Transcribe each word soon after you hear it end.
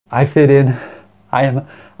I fit in.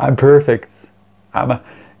 I'm perfect. I'm a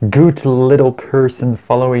good little person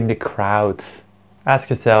following the crowd. Ask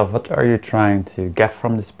yourself, what are you trying to get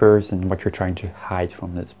from this person, what you're trying to hide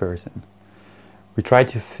from this person. We try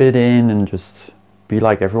to fit in and just be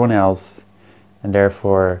like everyone else, and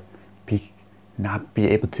therefore not be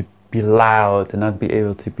able to be loud and not be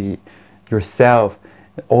able to be yourself,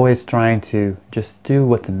 always trying to just do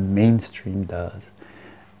what the mainstream does.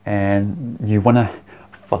 And you want to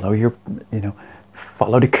follow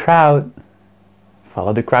follow the crowd.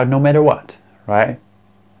 Follow the crowd no matter what, right?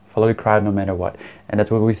 Follow the crowd no matter what. And that's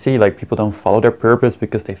what we see, like people don't follow their purpose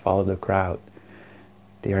because they follow the crowd.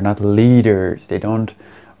 They are not leaders. They don't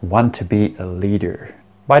want to be a leader.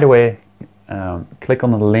 By the way, click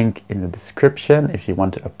on the link in the description if you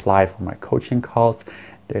want to apply for my coaching calls.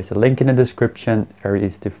 There's a link in the description, very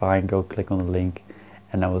easy to find. Go click on the link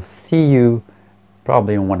and I will see you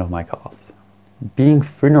probably on one of my calls. Being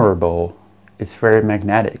vulnerable is very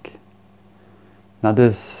magnetic. Not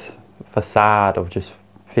this facade of just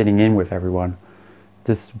fitting in with everyone.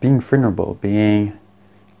 Just being vulnerable, being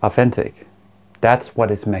authentic. That's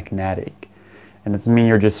what is magnetic. And it doesn't mean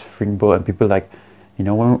you're just vulnerable and people like,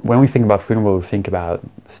 when we think about vulnerable, we think about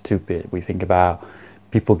stupid. We think about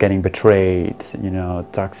people getting betrayed,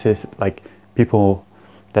 toxic, like people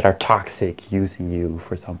that are toxic using you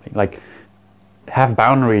for something. Like, have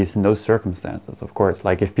boundaries in those circumstances, of course.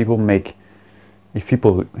 Like if people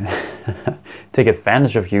take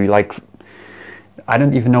advantage of you, like, I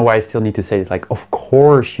don't even know why I still need to say it. Like, of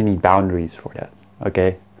course you need boundaries for that,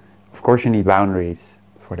 okay? Of course you need boundaries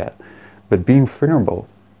for that. But being vulnerable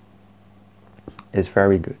is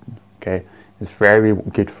very good, okay? It's very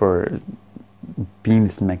good for being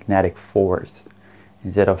this magnetic force.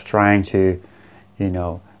 Instead of trying to,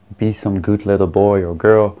 be some good little boy or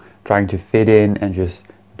girl, trying to fit in and just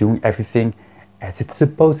doing everything as it's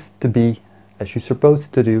supposed to be, as you're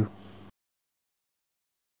supposed to do.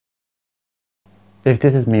 If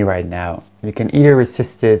this is me right now, you can either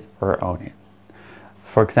resist it or own it.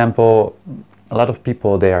 For example, a lot of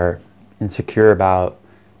people, they are insecure about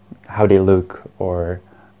how they look or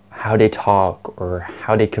how they talk or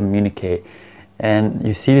how they communicate. And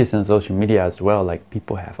you see this in social media as well, like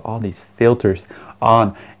people have all these filters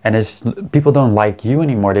on and people don't like you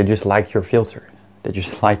anymore, they just like your filter. They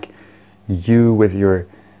just like you with your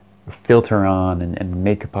filter on and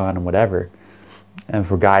makeup on and whatever. And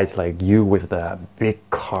for guys, like you with the big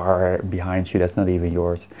car behind you that's not even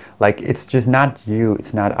yours. Like, it's just not you,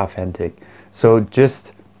 it's not authentic. So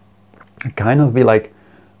just kind of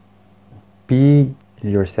be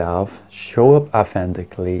yourself, show up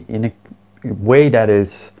authentically in a way that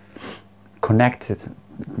is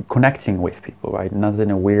connecting with people, right? Not in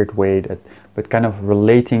a weird way, but kind of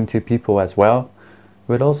relating to people as well,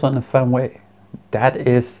 but also in a fun way. That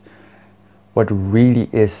is what really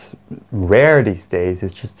is rare these days.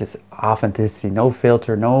 It's just this authenticity, no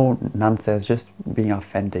filter, no nonsense, just being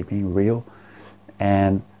authentic, being real,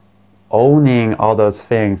 and owning all those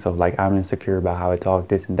things of like, I'm insecure about how I talk,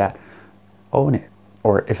 this and that. Own it.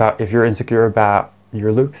 Or if you're insecure about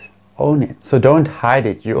your looks, own it. So don't hide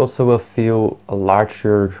it. You also will feel a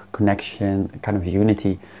larger connection, kind of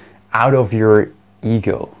unity out of your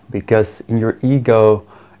ego, because in your ego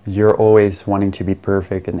you're always wanting to be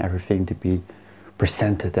perfect and everything to be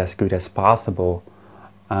presented as good as possible,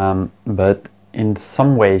 but in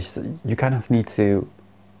some ways you kind of need to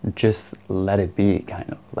just let it be, kind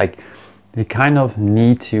of like you kind of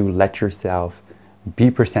need to let yourself be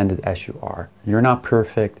presented as you are. You're not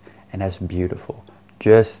perfect, and that's beautiful.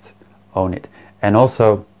 Just own it. And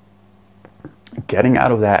also, getting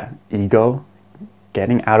out of that ego,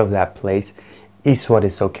 getting out of that place is what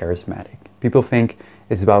is so charismatic. People think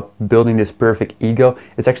it's about building this perfect ego.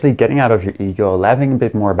 It's actually getting out of your ego, laughing a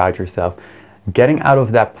bit more about yourself, getting out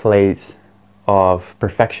of that place of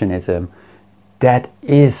perfectionism that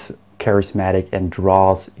is charismatic and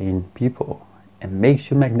draws in people and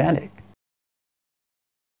makes you magnetic.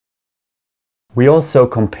 We also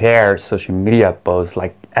compare social media posts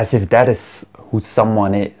like as if that is who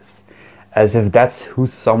someone is, as if that's who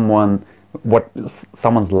what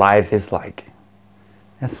someone's life is like.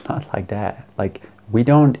 It's not like that. Like, we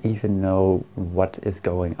don't even know what is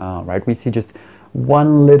going on, right? We see just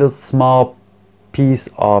one little small piece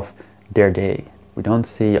of their day. We don't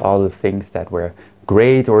see all the things that were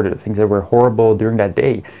great or the things that were horrible during that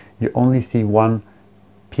day. You only see one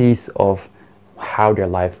piece of how their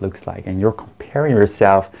life looks like, and you're comparing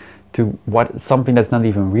yourself to something that's not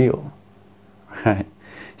even real, right?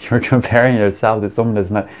 You're comparing yourself to something that's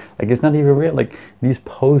not, like, it's not even real. Like, these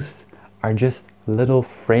posts are just little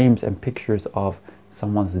frames and pictures of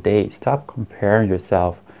someone's day. Stop comparing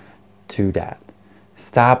yourself to that.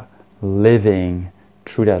 Stop living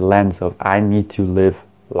through that lens of I need to live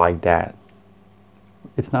like that.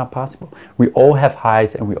 It's not possible. We all have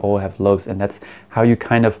highs and we all have lows, and that's how you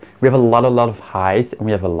kind of, we have a lot of highs and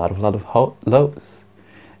we have a lot of lows.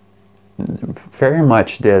 Very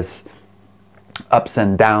much this ups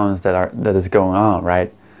and downs that is going on,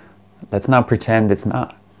 right? Let's not pretend it's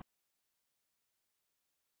not.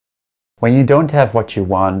 When you don't have what you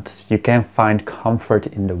want, you can find comfort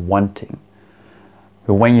in the wanting.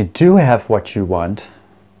 But when you do have what you want,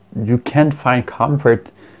 you can't find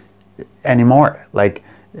comfort anymore. Like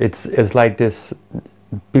it's like this,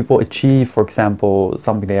 people achieve, for example,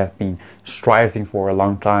 something they have been striving for a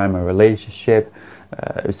long time, a relationship,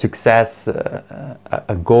 success,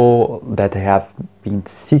 a goal that they have been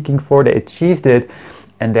seeking for, they achieved it,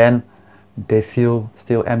 and then they feel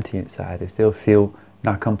still empty inside. They still feel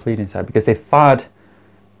not complete inside because they thought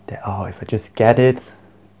that, oh, if I just get it,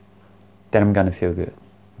 then I'm gonna feel good.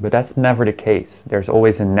 But that's never the case. There's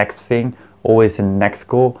always a next thing, always a next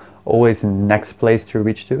goal, always a next place to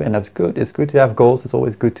reach to, and that's good. It's good to have goals. It's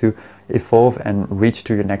always good to evolve and reach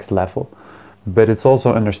to your next level. But it's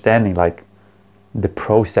also understanding like the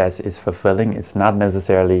process is fulfilling. It's not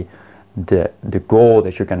necessarily the goal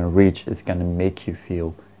that you're gonna reach is gonna make you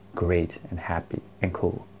feel great and happy and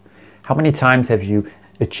cool. How many times have you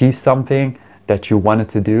achieved something that you wanted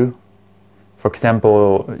to do? For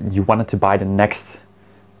example, you wanted to buy the next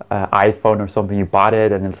iPhone or something, you bought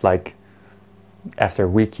it, and it's like after a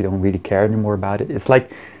week you don't really care anymore about it. It's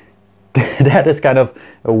like that is kind of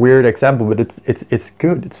a weird example, but it's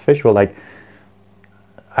good, it's visual. Like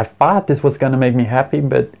I thought this was gonna make me happy,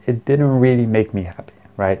 but it didn't really make me happy,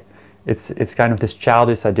 right? It's kind of this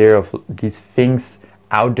childish idea of these things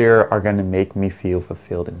out there are gonna make me feel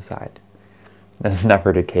fulfilled inside. That's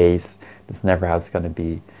never the case. That's never how it's gonna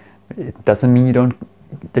be. It doesn't mean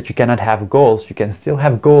that you cannot have goals. You can still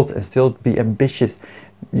have goals and still be ambitious.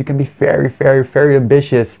 You can be very, very, very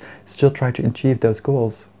ambitious, still try to achieve those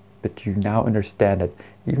goals. But you now understand that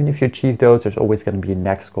even if you achieve those, there's always going to be a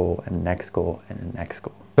next goal and next goal and a next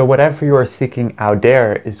goal. So whatever you are seeking out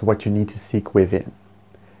there is what you need to seek within.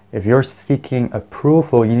 If you're seeking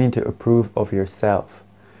approval, you need to approve of yourself.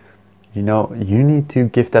 You know, you need to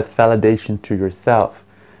give that validation to yourself.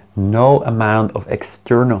 No amount of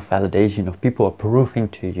external validation of people approving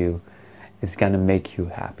to you is going to make you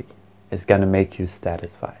happy. It's going to make you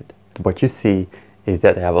satisfied. What you see is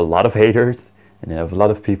that they have a lot of haters and they have a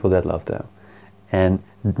lot of people that love them. And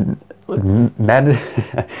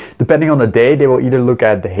depending on the day, they will either look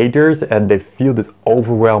at the haters and they feel this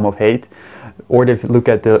overwhelm of hate, or they look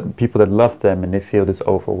at the people that love them and they feel this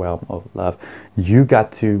overwhelm of love. You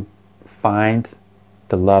got to find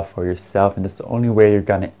the love for yourself, and that's the only way you're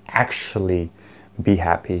gonna actually be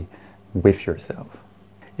happy with yourself.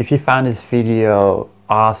 If you found this video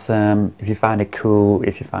awesome, if you find it cool,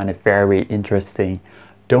 if you find it very interesting,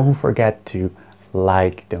 don't forget to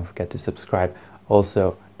like, don't forget to subscribe.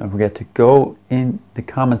 Also, don't forget to go in the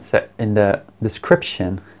comments in the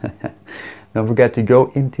description. Don't forget to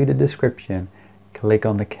go into the description, click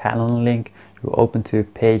on the calendar link, you'll open to a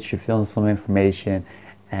page, you fill in some information,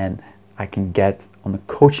 and I can get on a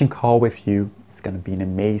coaching call with you. It's going to be an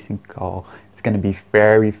amazing call. It's going to be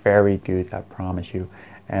very, very good, I promise you.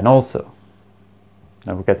 And also,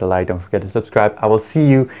 don't forget to like, don't forget to subscribe. I will see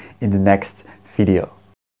you in the next video.